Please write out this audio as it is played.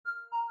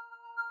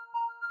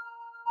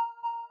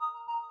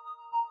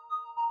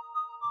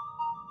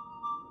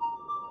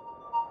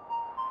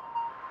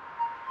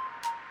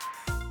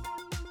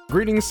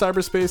Greetings,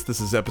 cyberspace.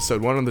 This is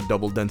episode 1 of the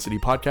Double Density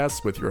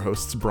Podcast with your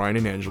hosts, Brian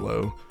and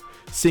Angelo.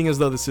 Seeing as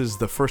though this is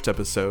the first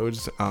episode,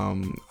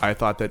 I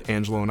thought that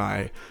Angelo and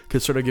I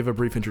could sort of give a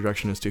brief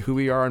introduction as to who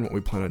we are and what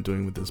we plan on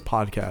doing with this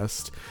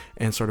podcast,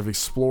 and sort of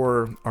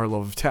explore our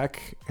love of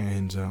tech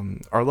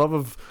and our love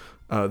of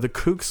the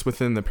kooks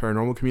within the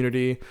paranormal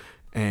community,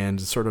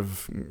 and sort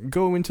of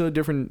go into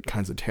different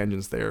kinds of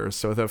tangents there.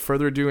 So without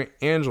further ado,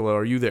 Angelo,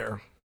 are you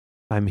there?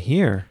 I'm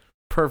here.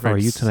 Perfect. How are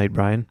you tonight,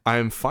 Brian?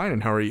 I'm fine,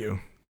 and how are you?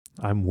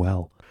 I'm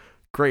well.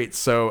 Great.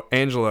 So,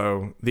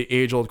 Angelo, the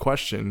age-old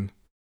question,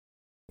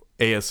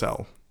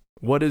 ASL.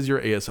 What is your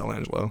ASL,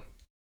 Angelo?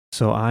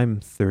 So I'm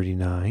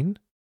 39.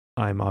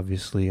 I'm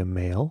obviously a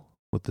male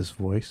with this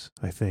voice,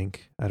 I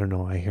think. I don't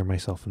know. I hear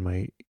myself in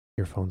my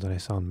earphones and I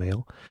sound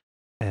male.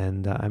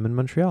 And I'm in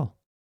Montreal.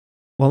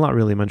 Well, not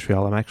really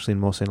Montreal. I'm actually in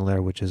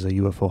Mont-Saint-Hilaire, which is a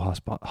UFO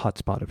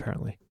hotspot,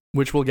 apparently.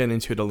 Which we'll get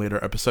into in a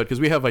later episode because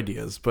we have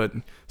ideas. But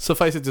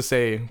suffice it to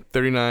say,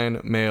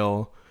 39,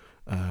 male,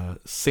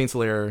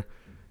 Saint-Hilaire,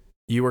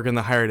 you work in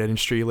the higher ed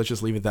industry. Let's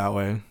just leave it that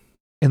way.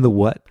 In the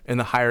what? In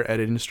the higher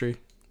ed industry.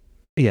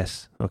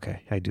 Yes.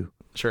 Okay, I do.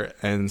 Sure.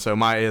 And so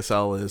my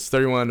ASL is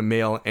 31,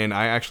 male, and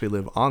I actually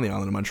live on the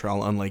island of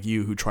Montreal, unlike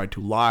you who tried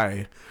to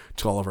lie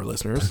to all of our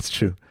listeners. That's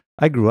true.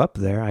 I grew up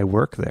there. I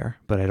work there,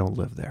 but I don't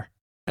live there.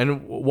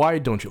 And why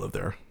don't you live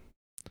there?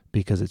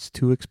 Because it's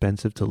too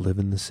expensive to live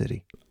in the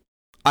city.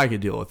 I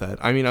could deal with that.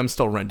 I mean, I'm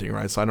still renting,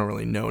 right? So I don't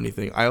really know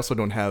anything. I also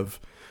don't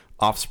have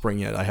offspring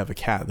yet. I have a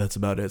cat. That's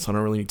about it. So I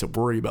don't really need to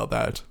worry about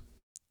that.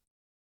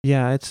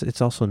 Yeah,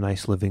 it's also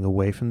nice living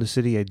away from the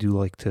city. I do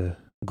like to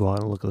go out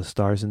and look at the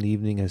stars in the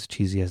evening, as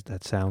cheesy as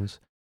that sounds.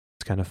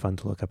 It's kind of fun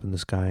to look up in the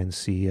sky and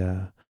see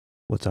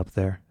what's up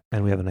there.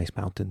 And we have a nice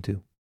mountain,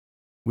 too.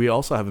 We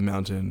also have a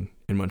mountain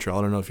in Montreal.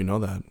 I don't know if you know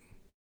that.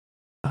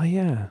 Oh,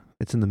 yeah.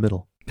 It's in the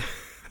middle.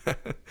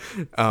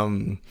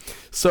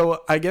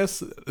 So I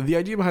guess the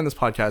idea behind this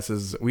podcast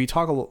is we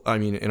talk,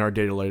 in our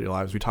day-to-day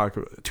lives, we talk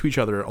to each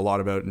other a lot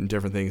about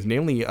different things,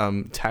 namely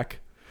tech,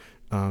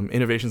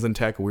 innovations in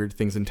tech, weird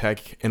things in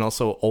tech, and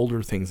also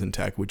older things in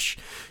tech, which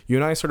you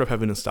and I sort of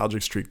have a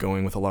nostalgic streak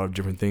going with a lot of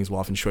different things. We'll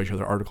often show each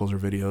other articles or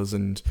videos,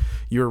 and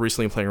you were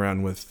recently playing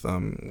around with,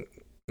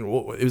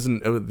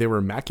 they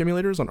were Mac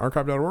emulators on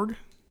archive.org?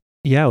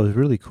 Yeah, it was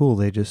really cool.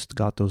 They just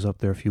got those up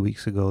there a few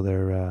weeks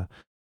ago.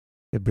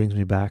 It brings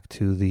me back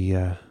to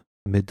the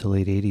mid to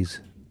late 80s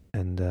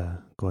and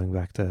going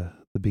back to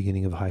the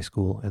beginning of high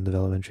school and of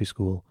elementary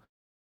school,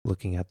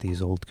 looking at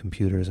these old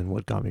computers and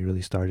what got me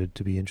really started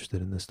to be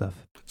interested in this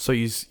stuff. So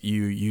you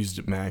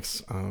used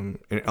Macs in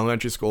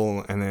elementary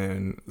school and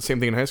then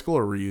same thing in high school,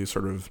 or were you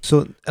sort of...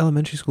 So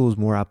elementary school was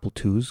more Apple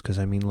IIs because,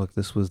 look,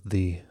 this was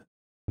the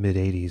mid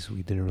 80s.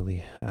 We didn't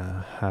really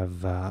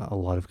have a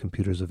lot of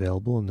computers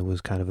available, and there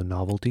was kind of a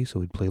novelty. So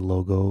we'd play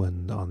Logo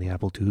and on the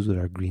Apple IIs with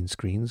our green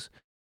screens.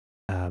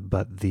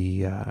 But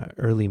the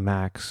early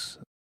Macs,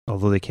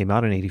 although they came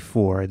out in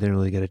 84, I didn't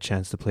really get a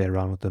chance to play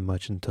around with them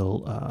much until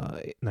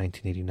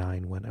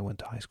 1989 when I went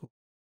to high school.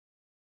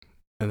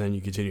 And then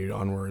you continued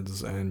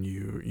onwards, and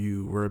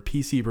you were a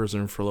PC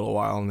person for a little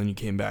while, and then you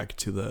came back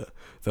to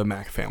the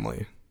Mac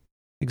family.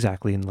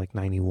 Exactly. In like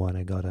 91,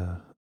 I got I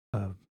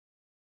think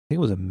it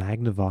was a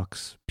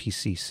Magnavox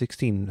PC,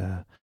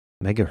 16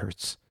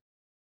 megahertz,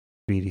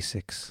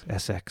 386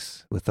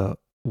 SX with a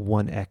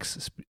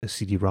 1X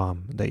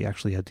CD-ROM that you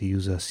actually had to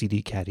use a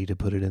CD caddy to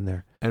put it in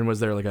there. And was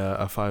there like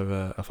a 5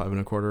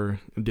 1/4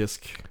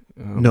 disc?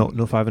 No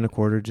 5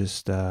 1/4,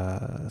 just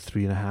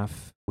 3.5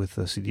 with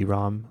a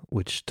CD-ROM,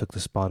 which took the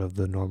spot of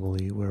the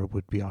normally where it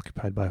would be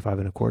occupied by a 5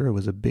 1/4. It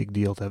was a big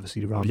deal to have a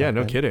CD-ROM. Yeah,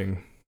 no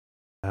kidding.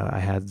 I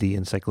had the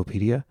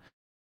encyclopedia.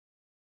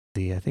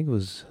 I think it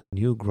was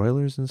Neil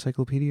Groyler's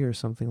Encyclopedia or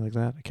something like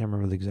that. I can't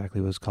remember exactly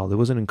what it was called. It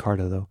wasn't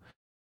Encarta though.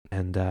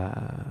 And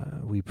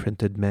we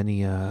printed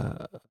many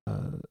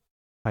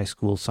high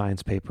school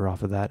science paper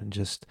off of that, and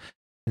just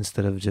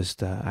instead of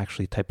just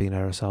actually typing it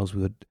out ourselves,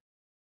 we would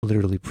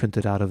literally print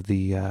it out of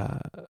the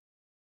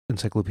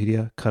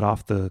encyclopedia, cut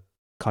off the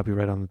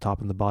copyright on the top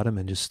and the bottom,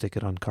 and just stick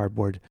it on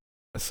cardboard.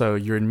 So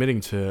you're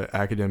admitting to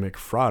academic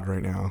fraud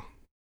right now.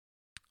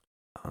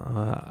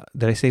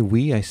 Did I say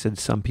we? I said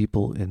some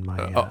people in my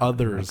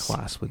others in my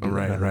class would do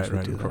right, that. Right,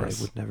 would do of that. course.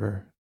 I would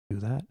never do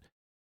that.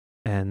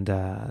 And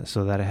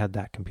so that I had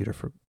that computer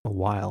for a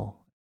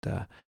while.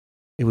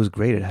 It was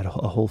great. It had a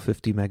whole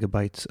 50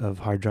 megabytes of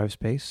hard drive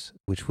space,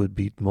 which would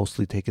be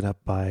mostly taken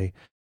up by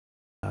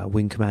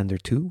Wing Commander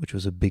 2, which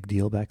was a big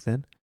deal back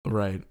then.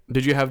 Right.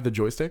 Did you have the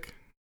joystick?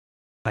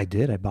 I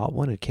did. I bought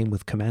one. It came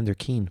with Commander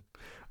Keen.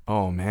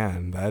 Oh,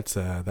 man.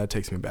 That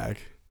takes me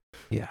back.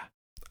 Yeah.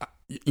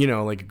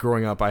 Like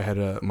growing up, I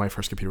had my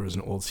first computer was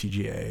an old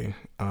CGA,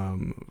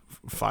 5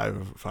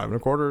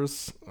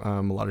 1/4,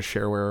 a lot of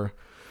shareware.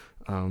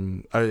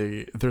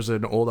 There's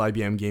an old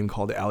IBM game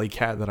called Alley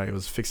Cat that I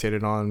was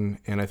fixated on,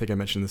 and I think I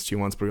mentioned this to you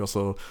once, but we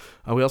also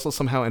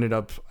somehow ended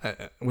up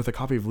with a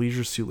copy of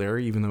Leisure Suit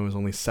Larry, even though it was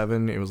only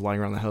 7. It was lying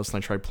around the house, and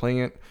I tried playing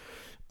it.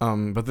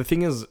 But the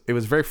thing is, it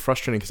was very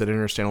frustrating because I didn't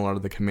understand a lot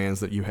of the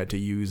commands that you had to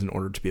use in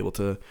order to be able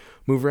to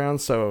move around.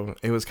 So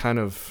it was kind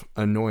of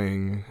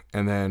annoying.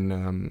 And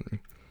then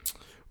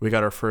we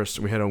had a Win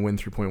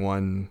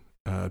 3.1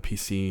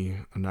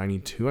 PC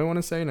 92, I want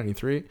to say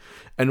 93,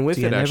 and with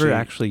See, it I never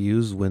actually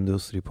used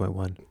Windows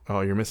 3.1.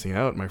 Oh, you're missing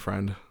out, my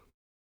friend.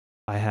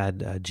 I had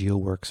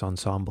GeoWorks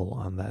Ensemble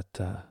on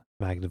that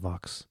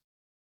Magnavox.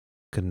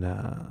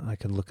 I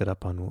can look it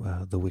up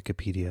on the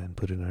Wikipedia and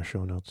put it in our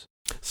show notes.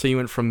 So you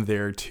went from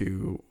there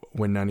to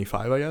Win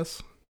 95, I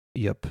guess?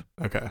 Yep.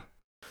 Okay.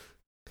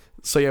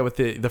 So yeah, with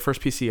the first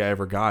PC I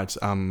ever got,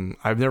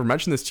 I've never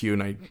mentioned this to you,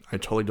 and I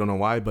totally don't know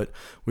why, but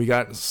we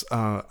got,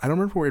 I don't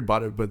remember where we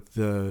bought it, but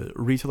the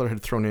retailer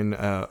had thrown in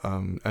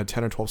a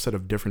 10 or 12 set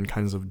of different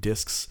kinds of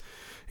discs,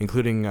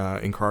 including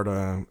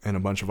Encarta and a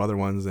bunch of other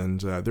ones,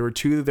 and there were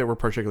two that were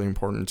particularly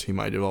important to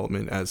my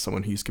development as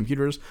someone who used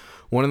computers.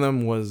 One of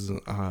them was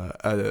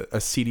a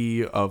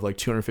CD of like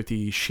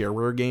 250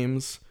 shareware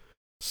games.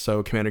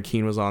 So Commander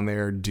Keen was on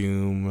there,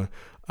 Doom,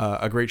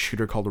 a great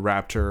shooter called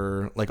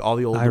Raptor, like all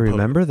the old... I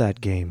remember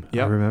that game.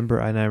 Yep. I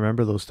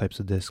remember those types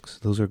of discs.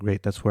 Those are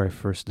great. That's where I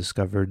first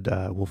discovered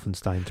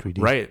Wolfenstein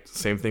 3D. Right.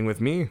 Same thing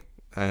with me.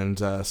 And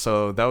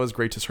so that was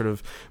great to sort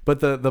of... But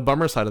the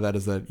bummer side of that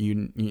is that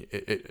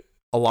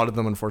a lot of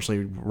them,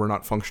 unfortunately, were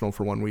not functional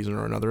for one reason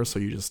or another. So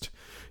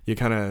you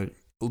kind of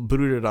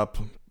booted it up,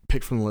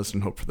 picked from the list,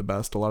 and hope for the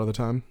best a lot of the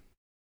time.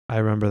 I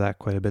remember that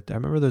quite a bit. I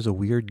remember there's a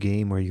weird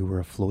game where you were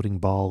a floating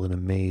ball in a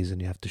maze and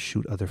you have to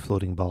shoot other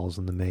floating balls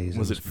in the maze.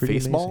 Was it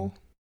Faceball?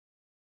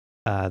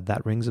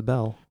 That rings a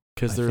bell.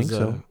 Because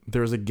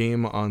there was a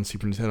game on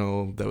Super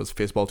Nintendo that was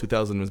Faceball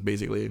 2000. It was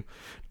basically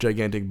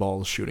gigantic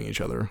balls shooting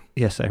each other.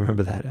 Yes, I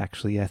remember that,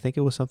 actually. Yeah, I think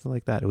it was something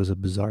like that. It was a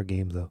bizarre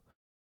game, though.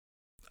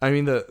 I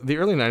mean, the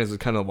early 90s was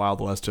kind of the Wild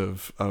West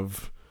of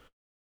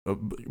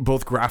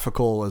both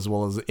graphical as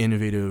well as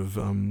innovative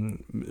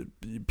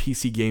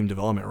PC game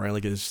development, right?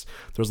 Like there's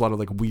a lot of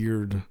like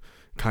weird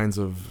kinds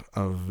of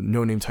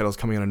no-name titles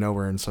coming out of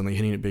nowhere and suddenly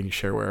hitting it big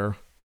shareware.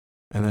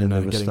 And then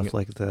there was stuff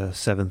like the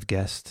Seventh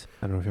Guest.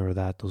 I don't know if you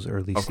remember that. Those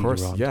early of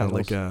course, yeah,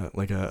 titles.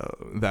 like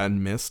that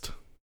and Myst.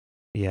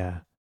 Yeah,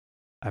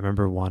 I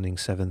remember wanting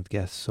Seventh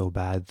Guest so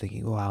bad,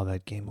 thinking, "Wow,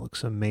 that game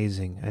looks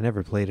amazing." I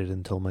never played it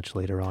until much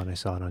later on. I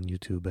saw it on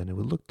YouTube, and it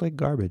looked like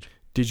garbage.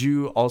 Did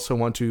you also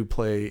want to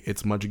play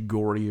its much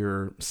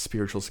gorier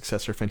spiritual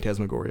successor,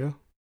 Phantasmagoria?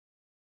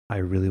 I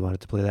really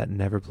wanted to play that.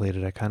 Never played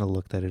it. I kind of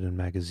looked at it in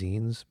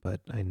magazines,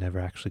 but I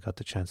never actually got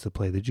the chance to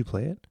play. Did you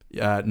play it?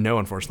 No,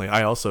 unfortunately.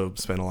 I also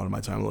spent a lot of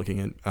my time looking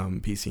at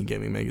PC and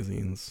gaming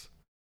magazines.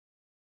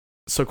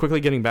 So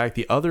quickly getting back,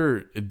 the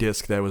other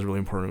disc that was really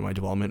important in my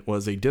development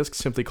was a disc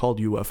simply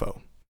called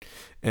UFO.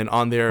 And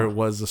on there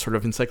was a sort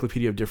of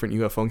encyclopedia of different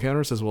UFO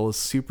encounters, as well as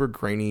super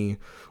grainy,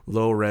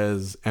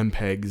 low-res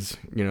MPEGs,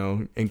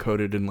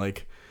 encoded in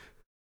like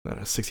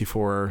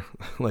 64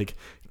 like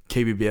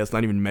kbps,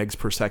 not even megs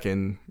per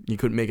second. You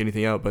couldn't make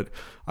anything out, but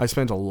I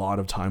spent a lot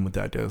of time with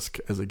that disc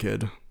as a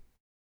kid.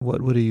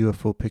 What would a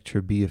UFO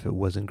picture be if it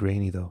wasn't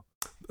grainy, though?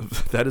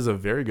 That is a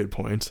very good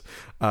point.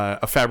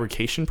 A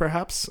fabrication,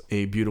 perhaps?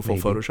 A beautiful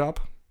Maybe. Photoshop?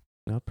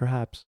 No,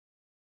 perhaps.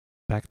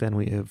 Back then,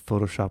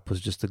 Photoshop was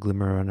just a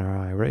glimmer in our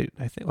eye, right?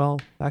 I think. Well,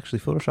 actually,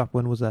 Photoshop,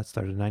 when was that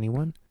started?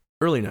 91?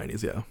 Early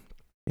 90s, yeah.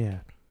 Yeah.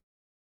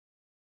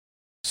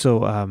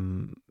 So,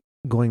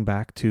 going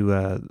back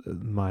to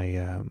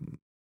my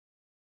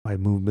my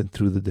movement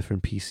through the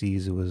different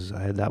PCs,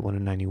 I had that one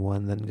in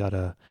 91, then got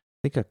a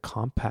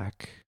Compaq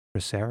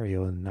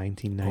Presario in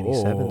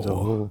 1997. Oh.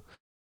 So,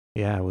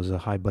 it was a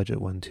high budget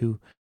one too,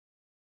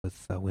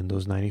 with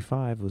Windows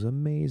 95. It was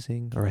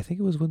amazing. Or I think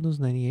it was Windows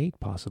 98,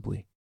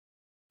 possibly.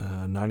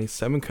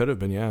 97 could have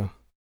been, yeah.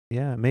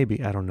 Yeah,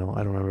 maybe. I don't know.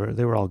 I don't remember.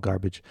 They were all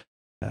garbage,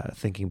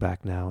 thinking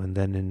back now. And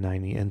then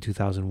in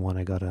 2001,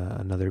 I got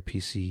another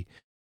PC,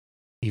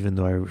 even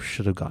though I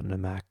should have gotten a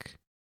Mac.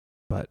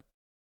 But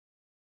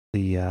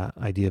the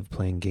idea of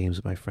playing games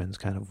with my friends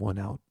kind of won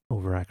out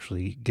over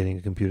actually getting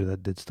a computer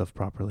that did stuff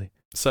properly.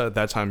 So at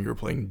that time, you were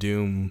playing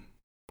Doom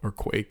or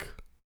Quake?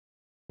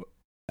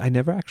 I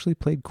never actually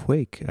played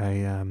Quake.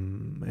 I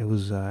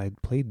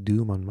played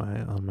Doom on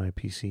my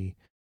PC.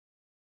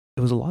 It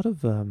was a lot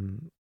of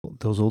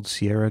those old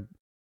Sierra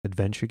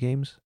adventure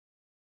games.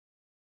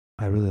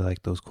 I really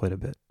liked those quite a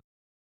bit.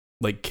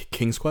 Like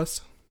King's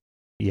Quest?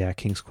 Yeah,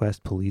 King's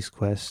Quest, Police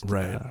Quest.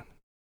 Right.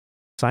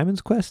 Simon's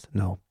Quest?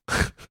 No.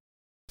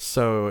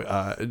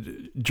 So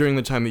during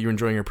the time that you were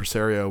enjoying your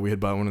Presario, we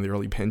had bought one of the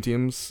early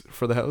Pentiums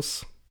for the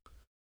house.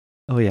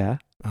 Oh, yeah?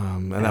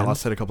 And that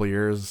lasted a couple of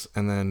years.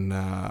 And then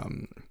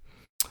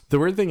the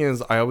weird thing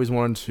is I always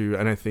wanted to,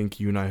 and I think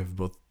you and I have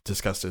both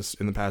discussed this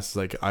in the past, is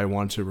like I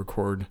want to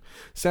record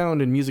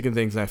sound and music and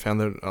things, and I found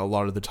that a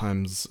lot of the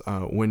times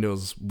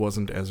Windows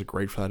wasn't as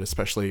great for that,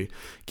 especially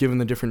given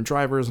the different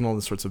drivers and all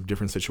the sorts of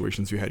different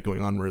situations you had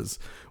going on, whereas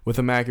with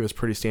a Mac it was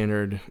pretty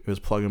standard, it was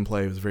plug and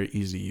play, it was very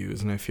easy to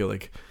use, and I feel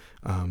like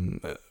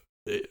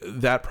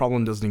that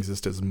problem doesn't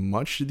exist as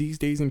much these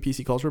days in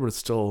PC culture, but it's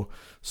still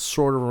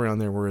sort of around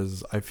there,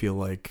 whereas I feel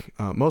like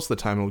most of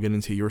the time, we'll get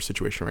into your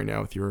situation right now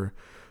with your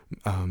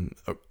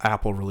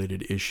Apple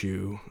related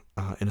issue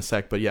in a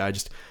sec. But yeah,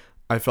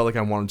 I felt like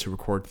I wanted to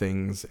record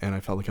things, and I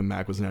felt like a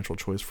Mac was a natural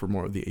choice for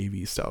more of the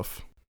AV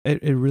stuff.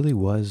 It really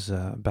was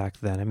back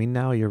then. I mean,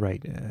 now you're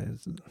right.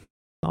 It's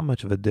not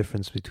much of a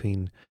difference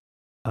between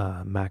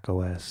Mac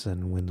OS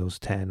and Windows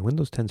 10.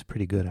 Windows 10 is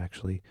pretty good,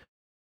 actually.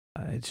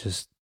 It's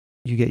just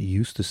you get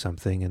used to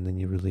something, and then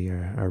you really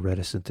are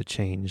reticent to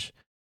change.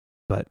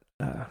 But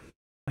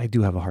I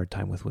do have a hard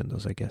time with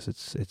Windows. I guess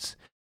it's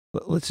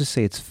let's just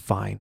say it's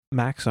fine.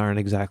 Macs aren't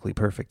exactly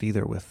perfect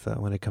either with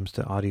when it comes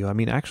to audio. I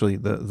mean, actually,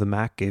 the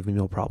Mac gave me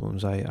no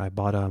problems. I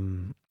bought a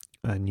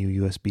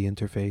new USB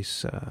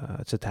interface.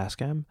 It's a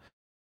Tascam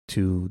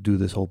to do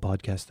this whole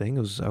podcast thing.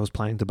 I was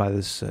planning to buy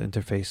this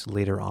interface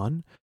later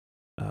on,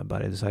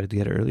 but I decided to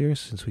get it earlier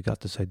since we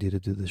got this idea to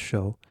do this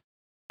show.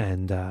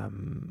 And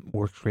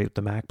works great with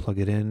the Mac. Plug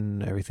it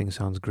in, everything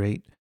sounds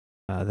great.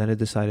 Then I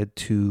decided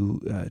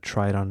to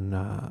try it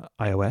on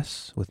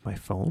iOS with my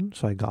phone.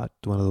 So I got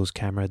one of those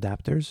camera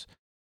adapters.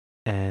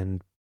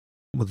 And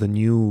with the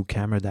new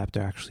camera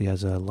adapter actually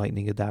has a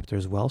lightning adapter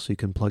as well. So you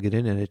can plug it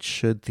in and it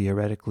should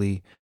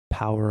theoretically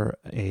power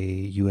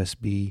a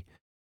USB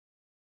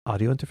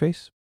audio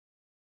interface.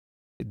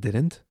 It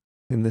didn't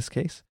in this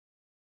case.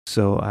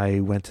 So I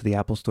went to the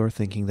Apple Store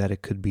thinking that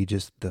it could be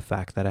just the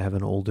fact that I have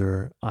an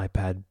older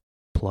iPad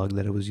plug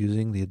that I was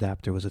using. The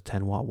adapter was a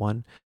 10-watt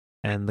one.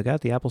 And the guy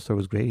at the Apple Store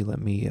was great. He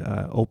let me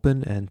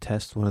open and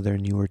test one of their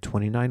newer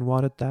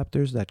 29-watt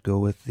adapters that go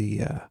with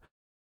the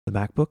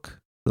MacBook,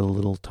 the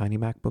little tiny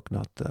MacBook,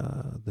 not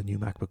the new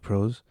MacBook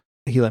Pros.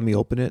 He let me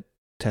open it,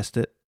 test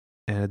it,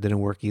 and it didn't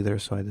work either.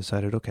 So I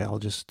decided, okay, I'll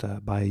just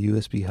buy a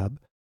USB hub.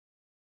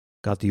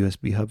 Got the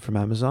USB hub from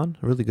Amazon,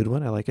 a really good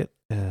one. I like it,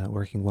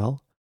 working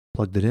well.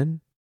 Plugged it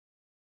in.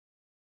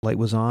 Light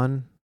was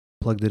on.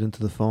 Plugged it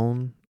into the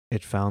phone.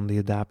 It found the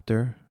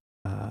adapter.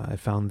 It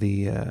found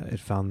the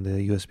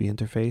USB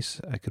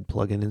interface. I could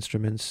plug in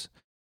instruments,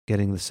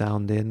 getting the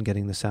sound in,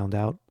 getting the sound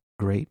out.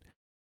 Great.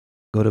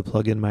 Go to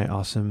plug in my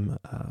awesome,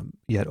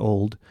 yet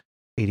old,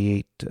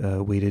 88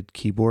 weighted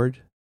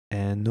keyboard,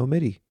 and no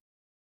MIDI.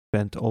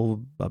 Spent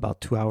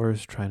about 2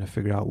 hours trying to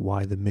figure out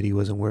why the MIDI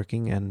wasn't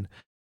working, and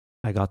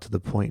I got to the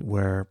point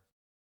where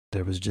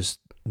there was just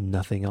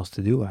nothing else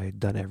to do. I had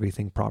done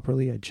everything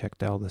properly. I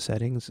checked all the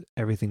settings.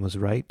 Everything was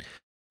right.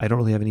 I don't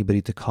really have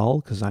anybody to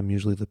call because I'm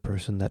usually the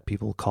person that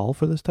people call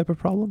for this type of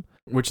problem.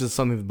 Which is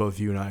something that both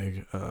you and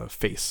I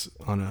face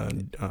on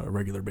a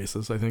regular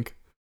basis, I think.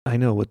 I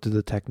know. What do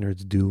the tech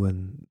nerds do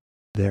when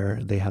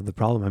they have the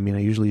problem? I mean,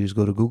 I usually just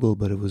go to Google,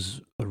 but it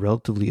was a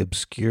relatively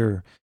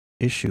obscure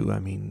issue. I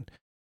mean,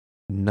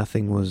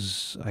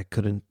 I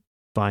couldn't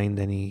find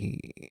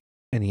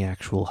any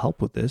actual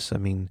help with this. I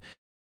mean,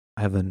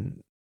 I have a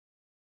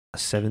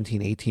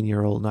 17,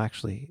 18-year-old, no,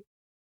 actually,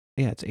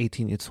 yeah, it's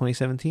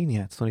 2017.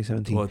 Yeah, it's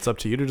 2017. Well, it's up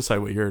to you to decide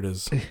what year it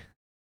is.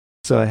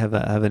 So I have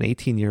an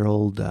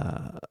 18-year-old,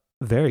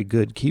 very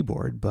good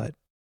keyboard, but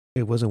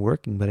it wasn't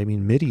working. But I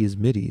mean, MIDI is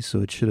MIDI,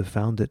 so it should have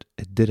found it.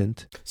 It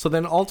didn't. So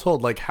then, all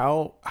told, like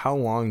how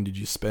long did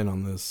you spend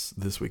on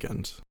this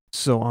weekend?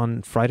 So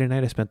on Friday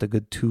night, I spent a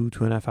good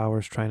 2.5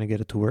 hours trying to get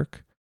it to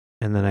work.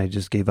 And then I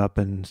just gave up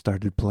and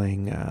started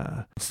playing.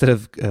 Instead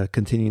of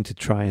continuing to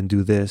try and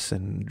do this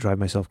and drive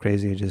myself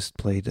crazy, I just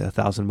played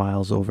 1,000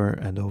 Miles over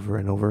and over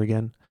and over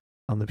again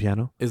on the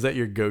piano. Is that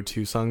your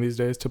go-to song these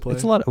days to play?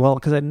 It's a lot. Well,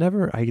 because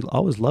I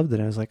always loved it.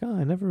 I was like,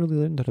 I never really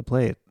learned how to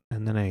play it.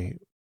 And then I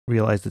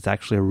realized it's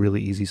actually a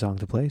really easy song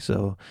to play.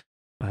 So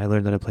I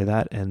learned how to play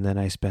that. And then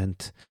I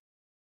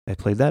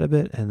played that a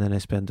bit. And then I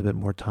spent a bit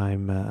more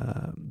time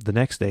the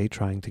next day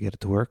trying to get it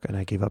to work. And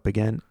I gave up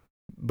again.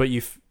 But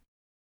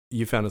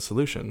you found a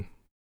solution.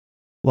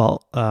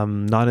 Well,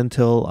 not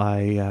until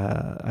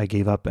I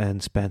gave up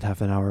and spent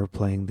half an hour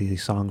playing the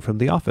song from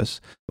The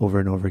Office over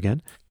and over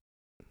again.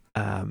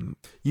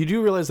 You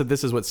do realize that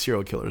this is what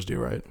serial killers do,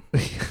 right?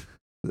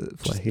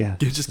 Yeah.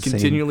 You just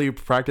continually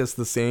practice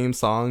the same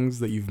songs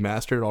that you've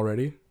mastered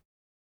already?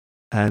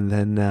 And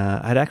then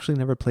I'd actually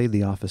never played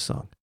the Office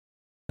song.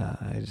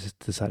 I just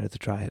decided to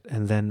try it.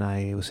 And then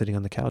I was sitting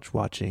on the couch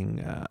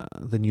watching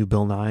the new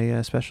Bill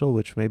Nye special,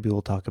 which maybe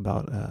we'll talk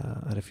about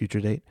at a future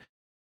date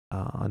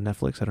on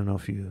Netflix. I don't know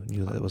if you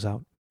knew that it was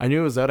out. I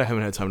knew it was out. I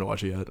haven't had time to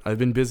watch it yet. I've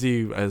been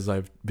busy, as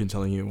I've been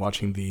telling you,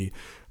 watching the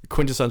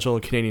quintessential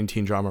Canadian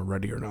teen drama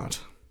Ready or Not.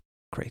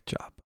 Great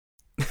job.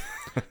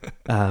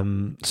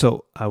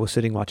 So I was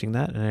sitting watching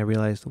that and I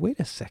realized, wait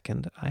a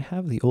second, I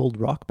have the old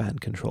Rock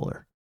Band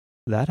controller.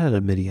 That had a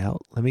MIDI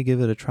out. Let me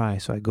give it a try.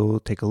 So I go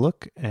take a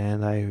look,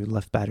 and I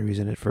left batteries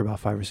in it for about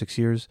 5 or 6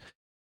 years.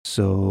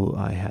 So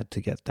I had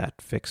to get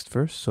that fixed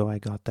first. So I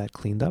got that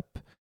cleaned up,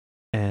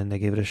 and I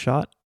gave it a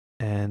shot,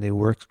 and it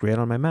worked great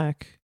on my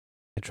Mac.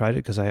 I tried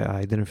it because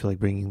I didn't feel like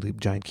bringing the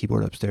giant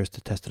keyboard upstairs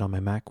to test it on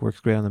my Mac. Works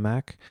great on the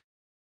Mac.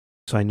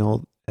 So I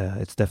know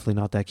it's definitely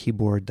not that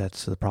keyboard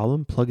that's the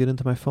problem. Plug it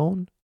into my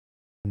phone.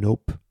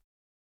 Nope.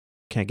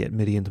 Can't get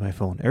MIDI into my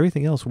phone.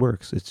 Everything else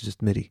works. It's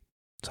just MIDI.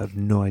 So I have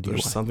no idea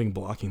There's why. something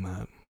blocking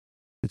that.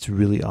 It's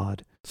really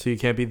odd. So you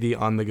can't be the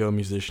on-the-go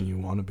musician you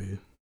want to be.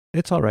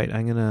 It's all right.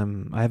 I'm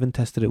gonna. I haven't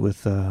tested it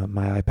with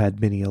my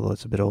iPad Mini, although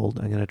it's a bit old.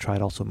 I'm gonna try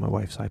it also with my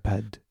wife's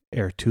iPad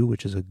Air 2,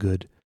 which is a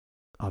good,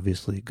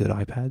 obviously good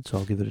iPad. So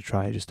I'll give it a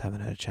try. I just haven't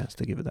had a chance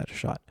to give it that a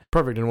shot.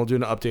 Perfect, and we'll do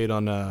an update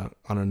on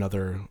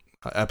another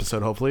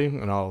episode hopefully,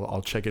 and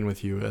I'll check in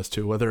with you as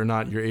to whether or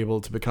not you're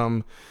able to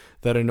become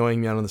that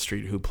annoying man on the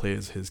street who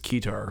plays his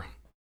guitar.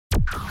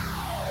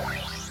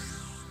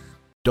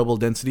 Double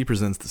Density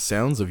presents the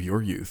sounds of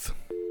your youth.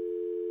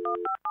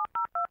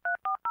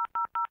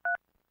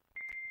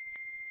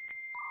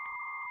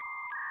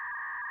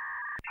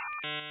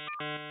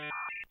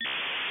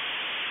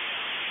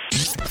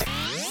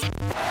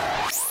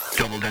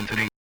 Double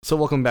Density. So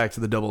welcome back to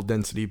the Double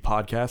Density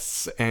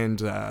podcasts,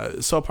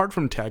 and so apart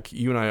from tech,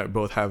 you and I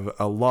both have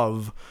a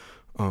love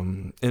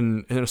and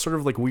a sort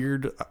of like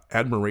weird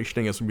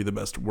admiration, I guess would be the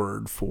best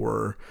word,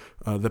 for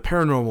the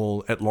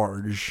paranormal at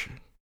large.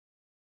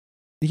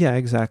 Yeah,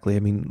 exactly. I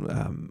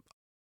mean,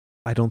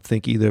 I don't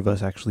think either of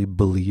us actually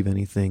believe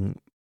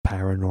anything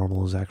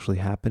paranormal is actually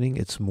happening.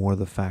 It's more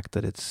the fact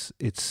that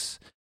it's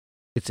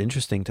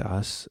interesting to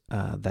us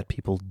that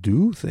people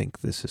do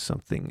think this is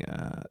something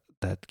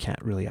that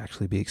can't really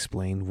actually be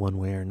explained one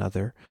way or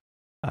another.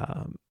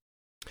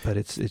 But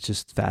it's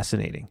just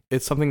fascinating.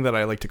 It's something that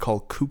I like to call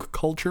kook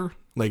culture.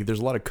 Like, there's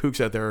a lot of kooks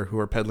out there who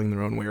are peddling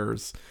their own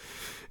wares,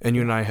 and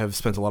you and I have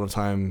spent a lot of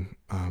time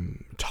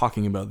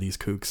talking about these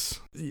kooks.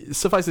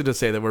 Suffice it to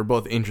say that we're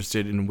both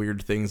interested in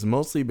weird things,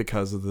 mostly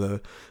because of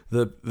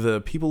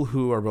the people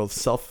who are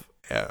both I'm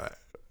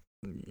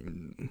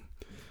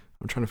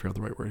trying to figure out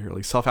the right word here.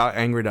 Like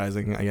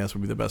self-aggrandizing, I guess,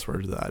 would be the best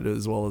word to that,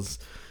 as well as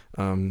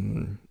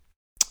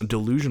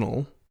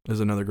delusional is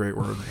another great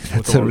word.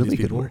 That's a really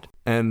good word.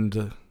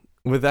 And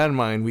with that in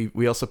mind,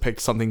 we also picked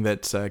something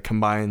that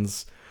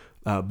combines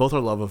both our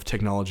love of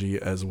technology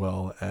as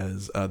well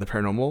as the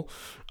paranormal,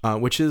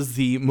 which is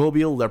the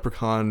Mobile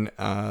Leprechaun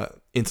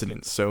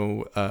incident.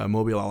 So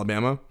Mobile,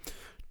 Alabama,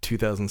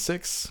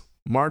 2006.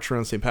 March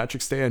around St.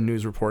 Patrick's Day, a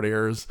news report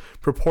airs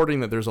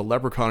purporting that there's a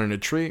leprechaun in a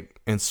tree,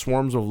 and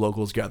swarms of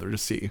locals gather to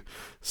see.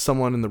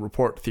 Someone in the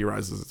report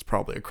theorizes it's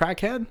probably a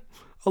crackhead.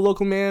 A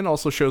local man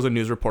also shows a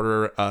news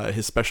reporter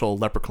his special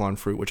leprechaun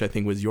fruit, which I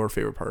think was your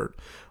favorite part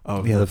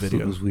of the video. Yeah, the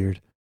fruit was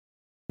weird.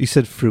 You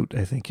said fruit,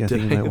 I think. I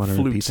think you might want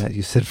to repeat that.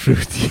 You said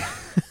fruit.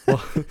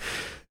 Well,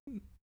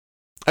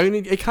 I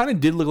mean, it kind of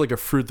did look like a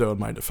fruit, though, in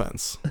my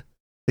defense.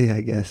 Yeah,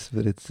 I guess,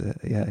 but it's,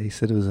 he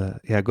said it was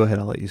yeah, go ahead,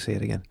 I'll let you say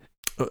it again.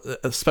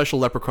 A special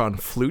leprechaun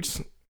flute,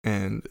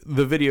 and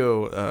the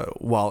video,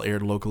 while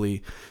aired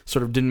locally,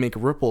 sort of didn't make a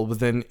ripple, but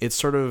then it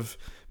sort of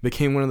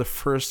became one of the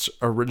first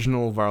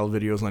original viral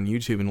videos on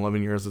YouTube in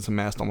 11 years. It's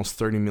amassed almost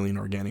 30 million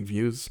organic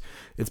views.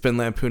 It's been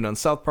lampooned on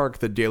South Park,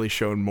 The Daily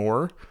Show, and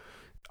more.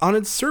 On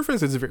its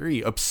surface, it's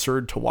very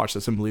absurd to watch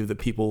this and believe that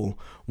people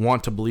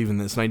want to believe in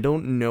this, and I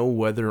don't know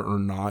whether or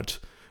not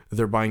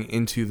they're buying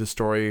into the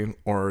story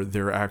or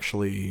they're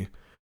actually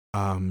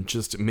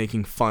just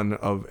making fun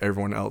of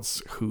everyone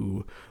else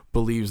who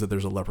believes that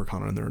there's a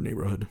leprechaun in their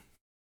neighborhood.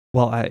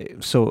 Well,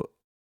 so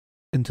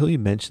until you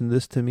mentioned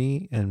this to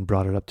me and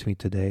brought it up to me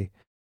today,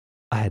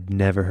 I had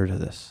never heard of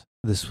this.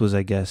 This was,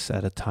 I guess,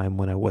 at a time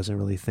when I wasn't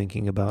really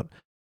thinking about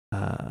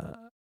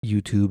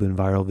YouTube and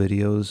viral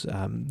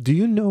videos. Do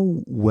you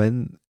know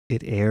when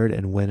it aired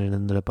and when it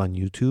ended up on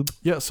YouTube?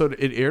 Yeah, so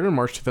it aired in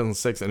March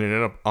 2006 and it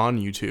ended up on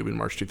YouTube in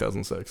March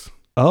 2006.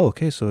 Oh,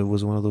 okay, so it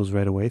was one of those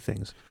right away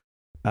things.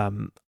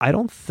 I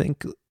don't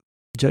think,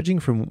 judging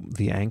from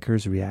the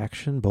anchor's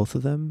reaction, both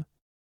of them,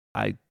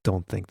 I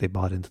don't think they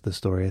bought into the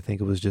story. I think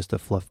it was just a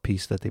fluff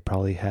piece that they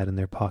probably had in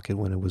their pocket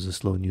when it was a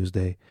slow news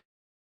day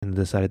and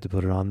decided to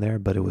put it on there,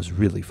 but it was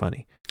really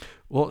funny.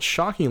 Well,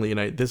 shockingly,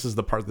 and this is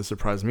the part that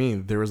surprised me,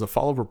 there was a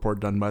follow-up report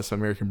done by some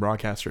American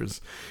broadcasters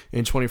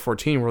in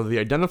 2014 where they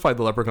identified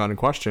the leprechaun in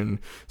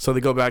question. So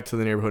they go back to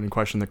the neighborhood in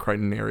question, the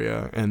Crichton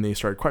area, and they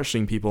start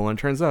questioning people, and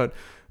it turns out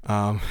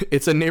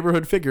it's a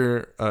neighborhood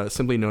figure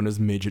simply known as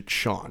Midget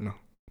Sean.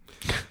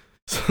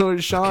 So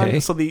Sean, okay.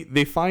 So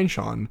they find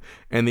Sean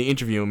and they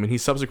interview him, and he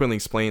subsequently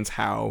explains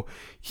how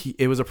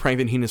it was a prank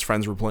that he and his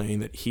friends were playing,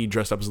 that he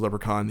dressed up as a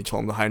leprechaun. They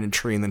told him to hide in a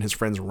tree, and then his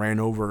friends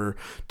ran over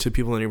to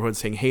people in the neighborhood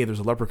saying, "Hey, there's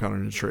a leprechaun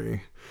in a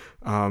tree."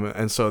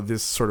 And so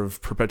this sort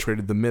of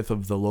perpetuated the myth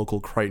of the local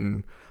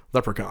Crichton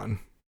leprechaun.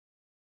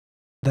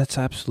 That's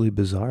absolutely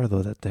bizarre,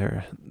 though,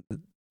 that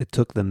it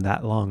took them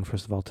that long,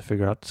 first of all, to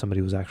figure out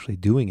somebody was actually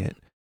doing it.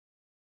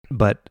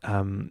 But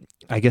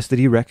I guess, did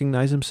he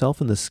recognize himself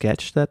in the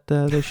sketch that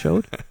they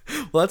showed?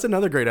 Well, that's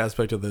another great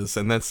aspect of this,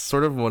 and that's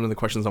sort of one of the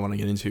questions I want to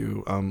get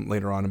into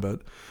later on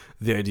about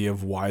the idea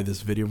of why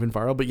this video went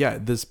viral. But yeah,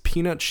 this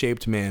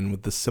peanut-shaped man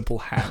with the simple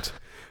hat,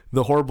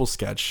 the horrible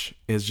sketch,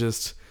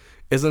 is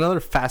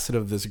another facet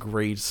of this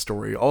great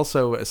story.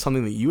 Also,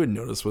 something that you had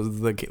noticed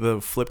was the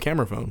flip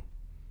camera phone.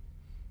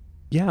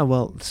 Yeah,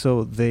 well,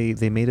 so they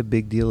made a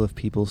big deal of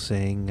people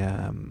saying...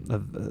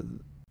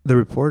 The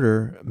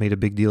reporter made a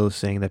big deal of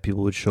saying that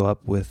people would show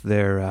up with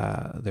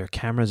their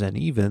cameras and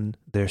even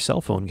their cell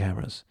phone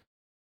cameras,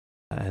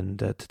 and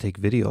to take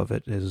video of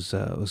it. It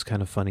was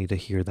kind of funny to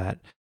hear that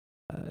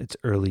its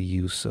early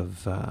use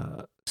of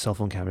cell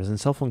phone cameras. And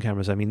cell phone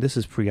cameras, I mean, this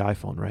is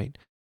pre-iPhone, right?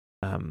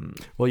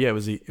 Well, yeah,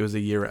 it was a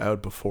year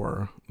out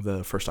before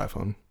the first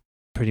iPhone.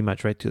 Pretty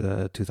much, right,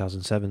 to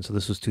 2007. So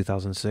this was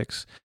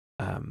 2006.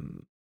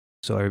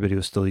 So everybody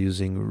was still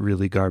using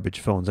really garbage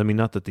phones. I mean,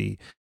 not that the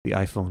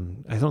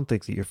iPhone, I don't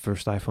think that your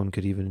first iPhone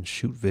could even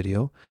shoot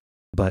video,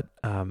 but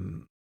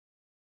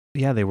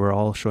yeah, they were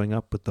all showing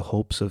up with the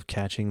hopes of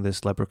catching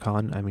this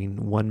leprechaun. I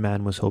mean, one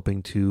man was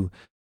hoping to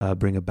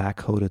bring a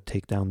backhoe to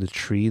take down the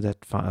tree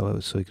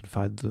so he could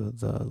find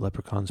the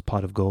leprechaun's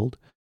pot of gold.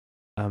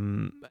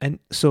 And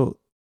so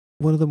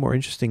one of the more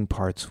interesting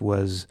parts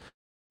was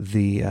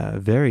the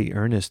very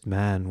earnest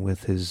man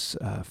with his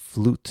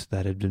flute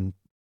that had been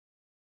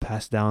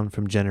passed down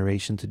from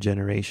generation to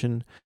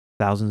generation,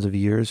 thousands of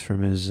years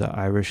from his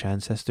Irish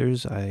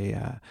ancestors.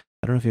 I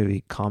don't know if you have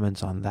any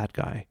comments on that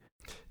guy.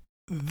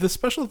 The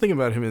special thing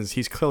about him is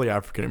he's clearly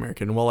African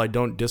American. While I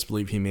don't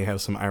disbelieve he may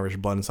have some Irish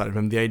blood inside of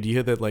him, the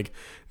idea that like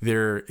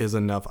there is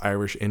enough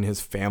Irish in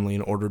his family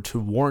in order to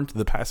warrant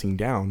the passing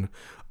down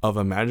of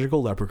a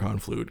magical leprechaun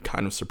flute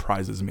kind of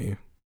surprises me.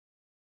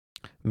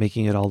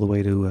 Making it all the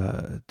way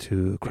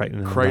to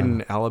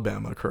Crichton,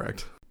 Alabama,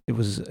 correct. It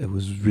was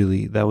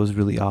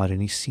really odd,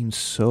 and he seemed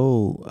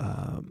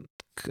so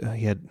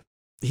he had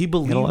a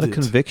lot of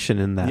conviction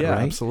in that, yeah,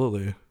 right?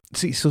 Absolutely.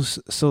 See,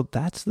 so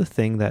that's the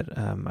thing that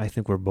I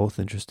think we're both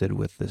interested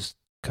with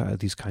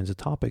these kinds of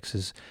topics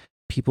is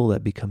people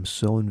that become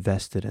so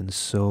invested and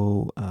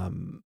so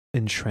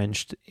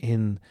entrenched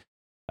in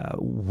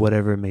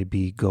whatever it may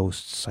be,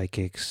 ghosts,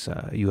 psychics,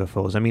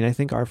 UFOs. I mean, I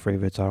think our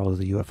favorites are all of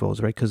the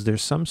UFOs, right? Because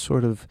there's some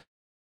sort of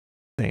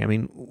thing. I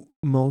mean,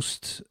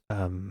 most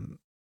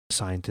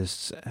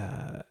scientists,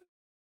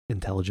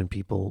 intelligent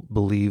people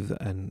believe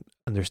and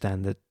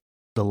understand that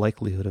the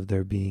likelihood of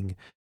there being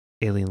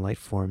alien life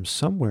forms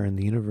somewhere in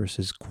the universe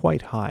is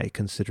quite high,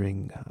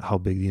 considering how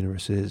big the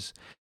universe is.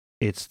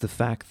 It's the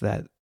fact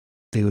that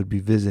they would be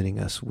visiting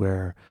us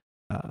where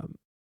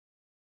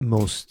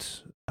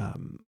most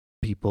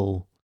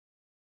people...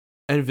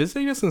 And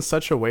visiting us in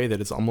such a way that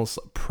it's almost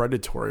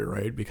predatory,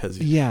 right? Because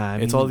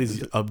it's all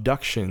these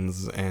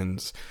abductions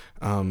and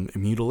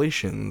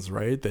mutilations,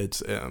 right?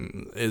 That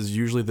is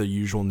usually the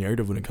usual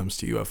narrative when it comes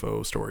to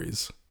UFO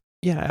stories.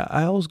 Yeah,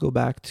 I always go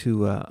back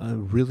to a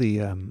really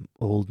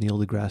old Neil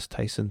deGrasse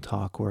Tyson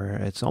talk where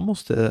it's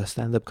almost a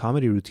stand-up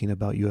comedy routine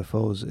about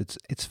UFOs.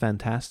 It's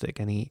fantastic,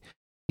 and he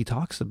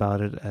talks about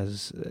it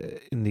as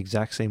in the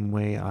exact same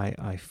way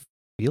I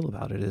feel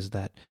about it, is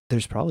that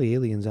there's probably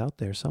aliens out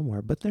there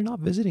somewhere, but they're not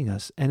visiting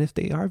us. And if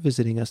they are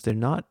visiting us, they're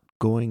not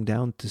going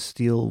down to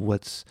steal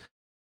what's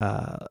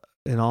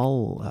in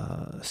all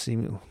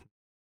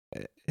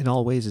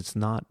ways, it's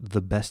not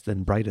the best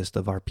and brightest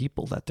of our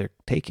people that they're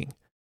taking.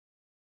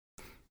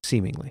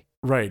 Seemingly,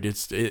 right.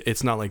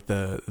 It's not like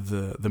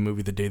the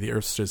movie The Day the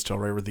Earth Stood Still,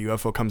 right, where the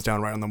UFO comes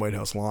down right on the White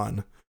House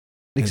lawn.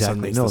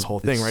 Exactly. And this whole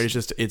thing, right?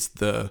 It's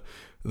the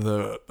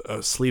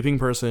sleeping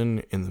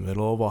person in the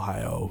middle of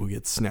Ohio who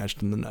gets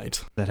snatched in the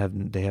night.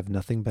 They have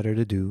nothing better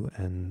to do,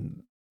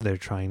 and they're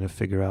trying to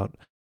figure out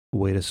a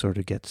way to sort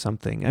of get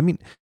something. I mean,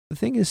 the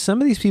thing is,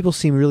 some of these people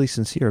seem really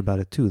sincere about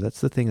it too.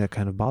 That's the thing that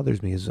kind of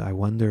bothers me, is I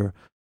wonder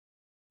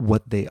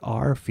what they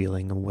are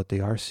feeling and what they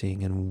are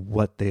seeing and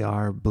what they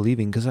are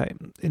believing. Because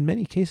in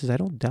many cases, I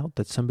don't doubt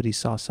that somebody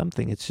saw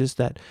something. It's just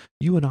that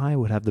you and I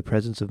would have the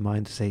presence of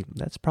mind to say,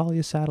 that's probably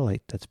a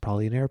satellite. That's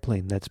probably an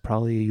airplane. That's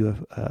probably a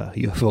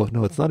UFO.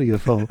 No, it's not a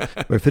UFO.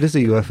 Or if it is a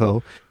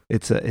UFO,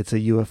 it's a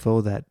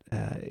UFO that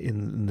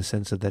in the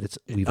sense of that it's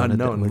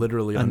unknown,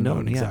 literally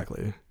unknown. Yeah.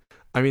 Exactly.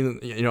 I mean,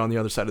 on the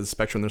other side of the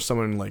spectrum, there's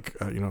someone like,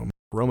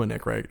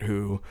 Romanik, right,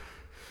 who...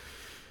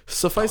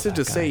 Suffice it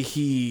to say,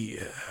 he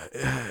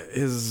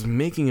is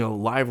making a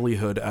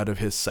livelihood out of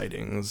his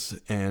sightings,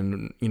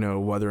 and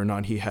whether or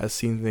not he has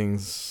seen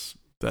things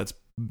that's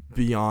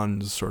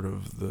beyond sort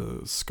of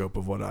the scope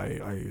of what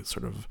I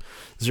sort of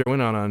zero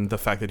in on the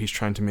fact that he's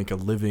trying to make a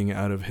living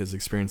out of his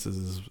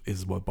experiences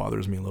is what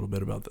bothers me a little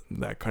bit about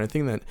that kind of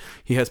thing, that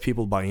he has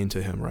people buy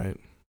into him, right?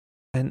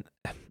 And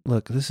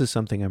look, this is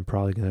something I'm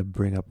probably going to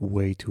bring up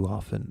way too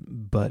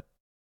often,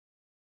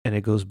 and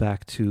it goes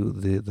back to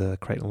the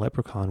Crichton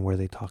Leprechaun, where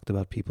they talked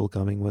about people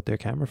coming with their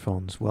camera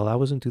phones. Well, that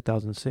was in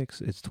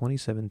 2006. It's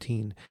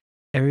 2017.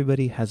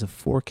 Everybody has a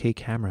 4K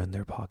camera in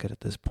their pocket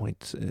at this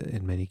point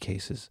in many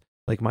cases.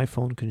 Like my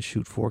phone can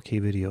shoot 4K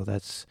video.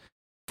 That's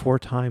 4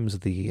 times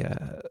the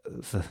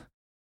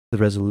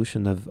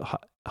resolution of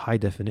high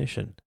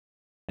definition.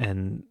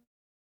 And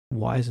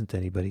why isn't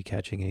anybody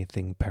catching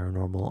anything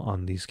paranormal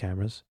on these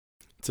cameras?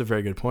 It's a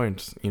very good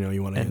point.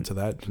 You want to get into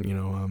that,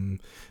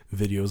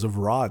 videos of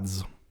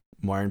rods.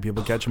 Why aren't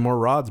people catching more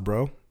rods,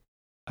 bro?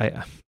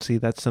 I see.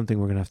 That's something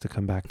we're going to have to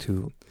come back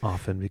to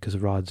often, because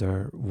rods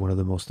are one of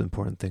the most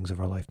important things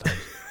of our lifetime.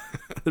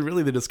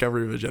 Really the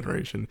discovery of a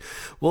generation.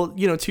 Well,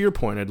 to your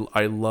point,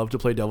 I love to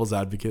play devil's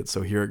advocate,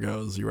 so here it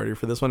goes. You ready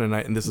for this one?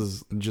 And this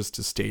is just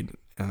to state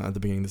at the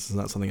beginning, this is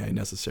not something I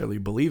necessarily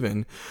believe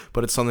in,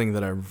 but it's something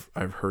that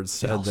I've heard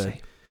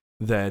said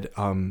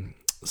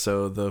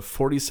so the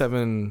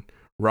 47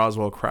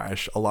 Roswell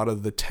crash, a lot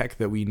of the tech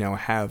that we now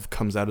have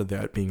comes out of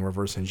that being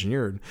reverse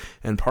engineered.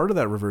 And part of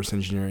that reverse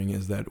engineering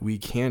is that we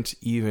can't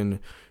even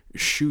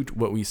shoot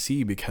what we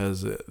see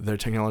because their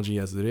technology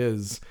as it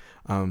is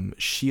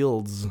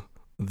shields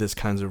this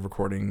kinds of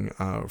recording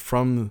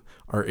from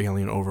our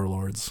alien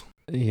overlords.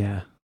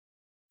 Yeah,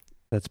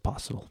 that's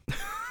possible.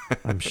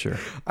 I'm sure.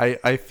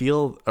 I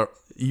feel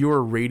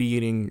you're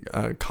radiating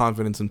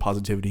confidence and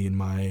positivity in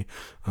my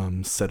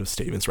set of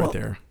statements right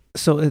there.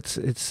 So it's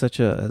such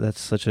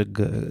a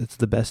good, it's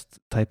the best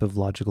type of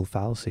logical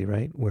fallacy,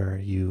 right? Where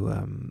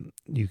you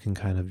can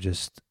kind of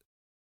just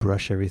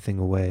brush everything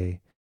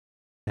away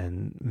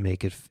and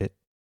make it fit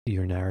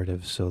your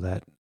narrative so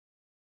that,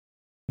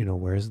 you know,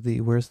 where's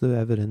the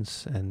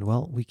evidence? And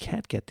well, we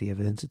can't get the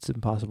evidence. It's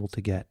impossible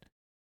to get.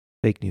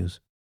 Fake news.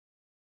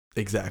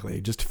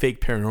 Exactly. Just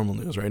fake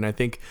paranormal news, right? And I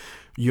think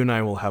you and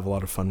I will have a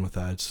lot of fun with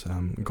that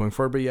going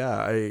forward. But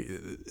yeah,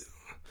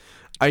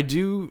 I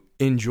do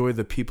enjoy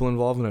the people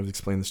involved, and I've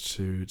explained this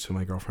to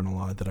my girlfriend a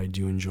lot, that I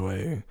do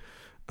enjoy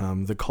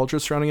the culture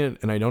surrounding it,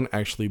 and I don't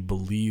actually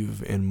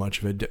believe in much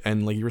of it.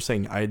 And like you were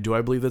saying, I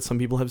believe that some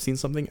people have seen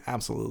something?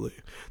 Absolutely.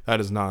 That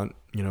is not,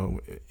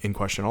 in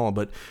question at all.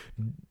 But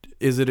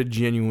is it a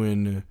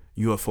genuine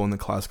UFO in the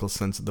classical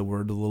sense of the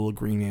word, the little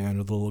green man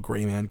or the little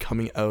gray man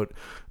coming out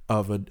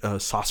of a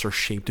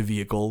saucer-shaped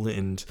vehicle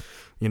and,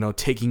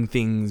 taking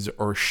things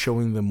or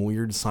showing them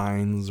weird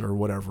signs or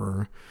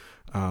whatever?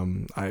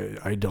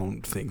 I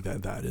don't think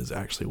that is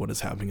actually what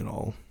is happening at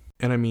all.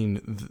 And I mean,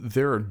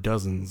 there are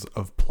dozens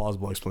of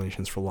plausible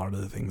explanations for a lot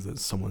of the things that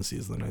someone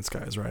sees in the night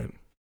skies, right?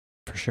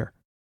 For sure.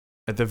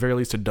 At the very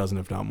least, a dozen,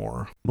 if not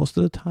more. Most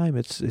of the time,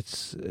 it's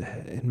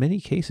in many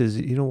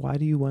cases, why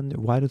do you wonder,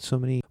 why are there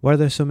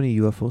so many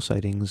UFO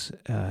sightings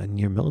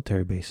near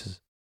military bases?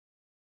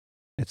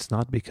 It's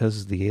not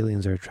because the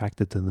aliens are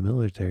attracted to the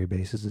military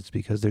bases. It's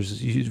because there's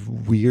these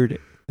weird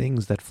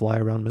things that fly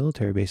around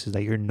military bases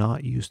that you're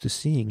not used to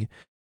seeing.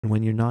 And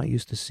when you're not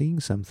used to seeing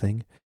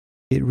something,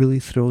 it really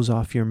throws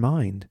off your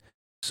mind.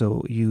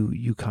 So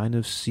you kind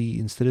of see,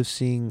 instead of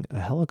seeing a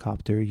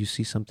helicopter, you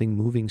see something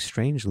moving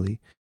strangely,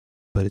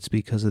 but it's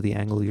because of the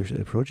angle you're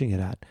approaching it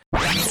at.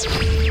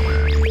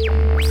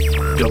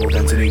 Double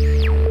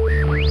density.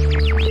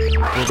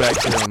 We're back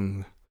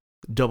to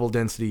Double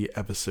Density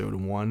episode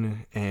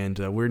 1, and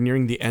we're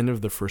nearing the end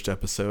of the first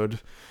episode.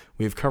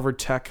 We've covered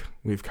tech,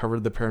 we've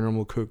covered the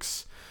paranormal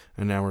kooks,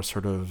 and now we're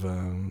sort of,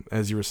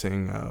 as you were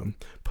saying,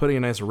 putting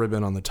a nice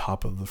ribbon on the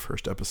top of the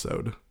first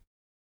episode.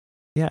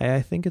 Yeah,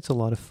 I think it's a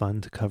lot of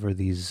fun to cover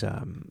these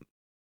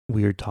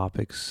weird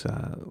topics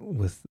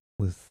with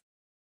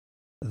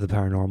the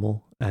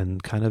paranormal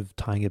and kind of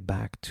tying it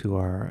back to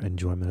our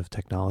enjoyment of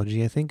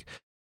technology. I think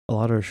a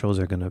lot of our shows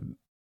are going to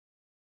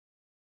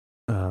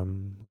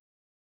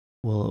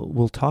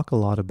we'll talk a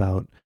lot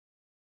about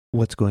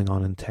what's going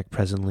on in tech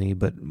presently,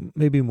 but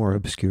maybe more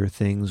obscure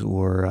things,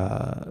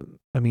 or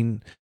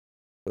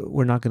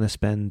we're not going to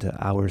spend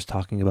hours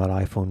talking about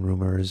iPhone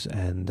rumors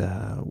and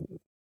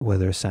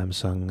whether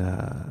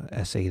Samsung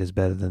S8 is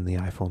better than the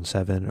iPhone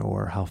 7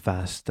 or how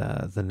fast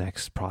the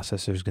next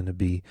processor is going to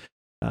be.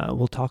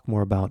 We'll talk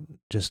more about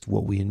just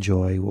what we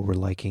enjoy, what we're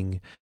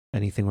liking,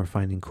 anything we're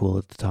finding cool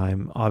at the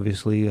time.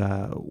 Obviously,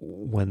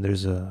 when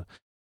there's a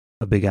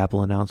big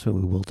Apple announcement,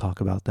 we will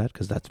talk about that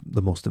because that's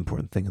the most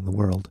important thing in the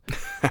world.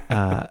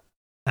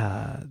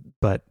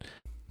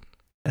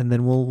 And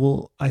then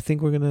we'll I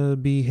think we're gonna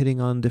be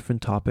hitting on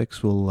different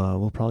topics.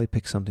 We'll probably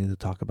pick something to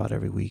talk about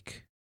every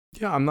week.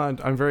 Yeah,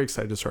 I'm very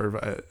excited to sort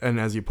of, and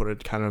as you put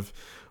it, kind of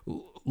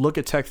look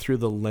at tech through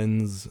the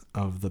lens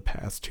of the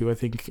past too. I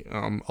think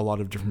a lot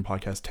of different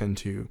podcasts tend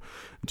to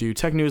do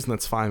tech news, and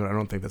that's fine, but I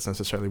don't think that's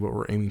necessarily what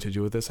we're aiming to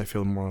do with this. I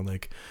feel more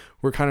like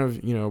we're kind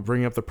of,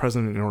 bringing up the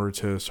present in order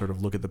to sort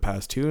of look at the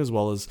past too, as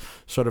well as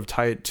sort of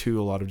tie it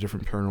to a lot of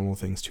different paranormal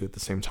things too at the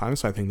same time.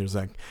 So I think there's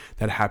that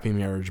happy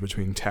marriage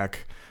between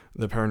tech,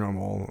 the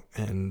paranormal,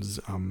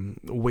 and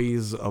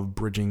ways of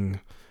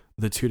bridging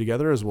the two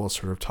together, as well as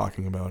sort of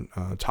talking about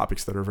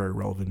topics that are very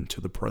relevant to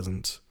the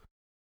present.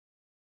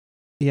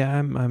 Yeah,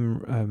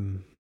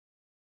 I'm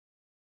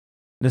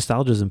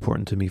nostalgia is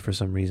important to me for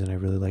some reason. I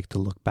really like to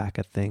look back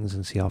at things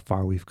and see how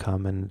far we've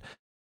come, and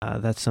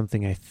that's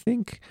something I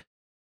think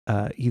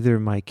either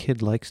my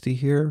kid likes to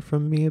hear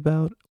from me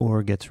about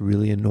or gets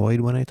really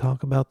annoyed when I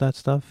talk about that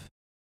stuff.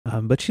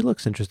 But she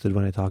looks interested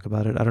when I talk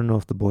about it. I don't know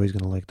if the boy's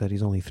going to like that.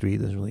 He's only 3,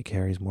 doesn't really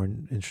care. He's more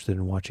interested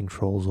in watching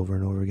Trolls over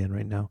and over again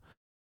right now.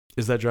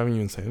 Is that driving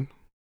you insane?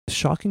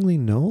 Shockingly,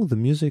 no. The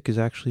music is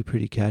actually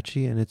pretty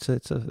catchy, and it's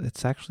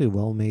actually a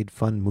well-made,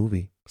 fun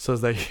movie. So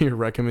is that your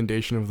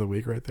recommendation of the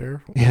week right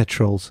there? Yeah,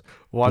 Trolls.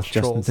 Watch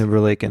with Trolls. Justin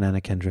Timberlake and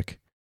Anna Kendrick.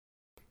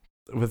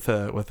 With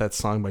that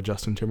song by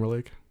Justin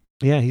Timberlake?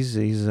 Yeah, he's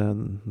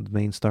the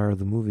main star of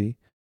the movie,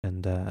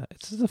 and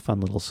it's just a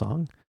fun little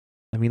song.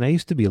 I mean, I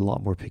used to be a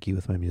lot more picky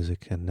with my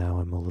music, and now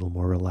I'm a little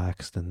more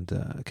relaxed and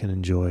can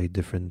enjoy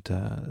different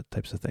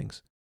types of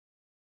things.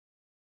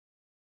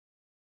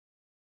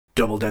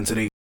 Double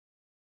Density.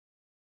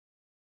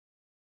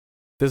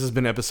 This has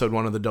been episode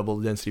 1 of the Double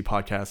Density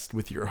Podcast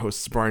with your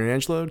hosts, Brian and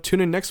Angelo.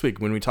 Tune in next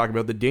week when we talk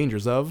about the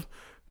dangers of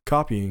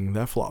copying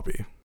that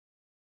floppy.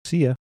 See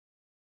ya.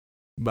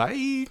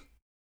 Bye.